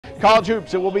College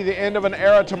hoops, it will be the end of an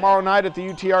era tomorrow night at the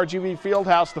UTRGV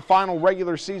Fieldhouse, the final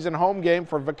regular season home game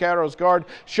for Vaqueros guard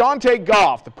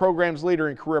Goff, the program's leader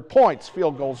in career points,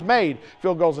 field goals made,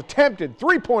 field goals attempted,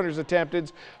 three-pointers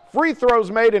attempted, free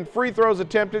throws made and free throws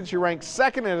attempted. She ranks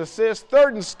second in assists,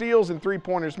 third in steals and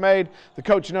three-pointers made. The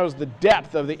coach knows the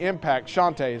depth of the impact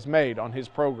Shante has made on his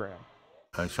program.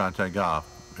 Shante Goff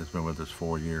has been with us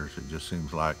 4 years. It just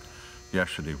seems like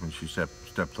yesterday when she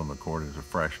stepped on the court as a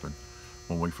freshman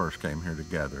when we first came here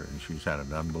together, and she's had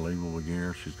an unbelievable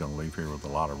year. She's going to leave here with a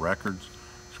lot of records,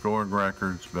 scoring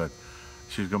records, but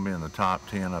she's going to be in the top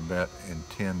 10, I bet, in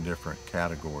 10 different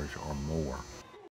categories or more.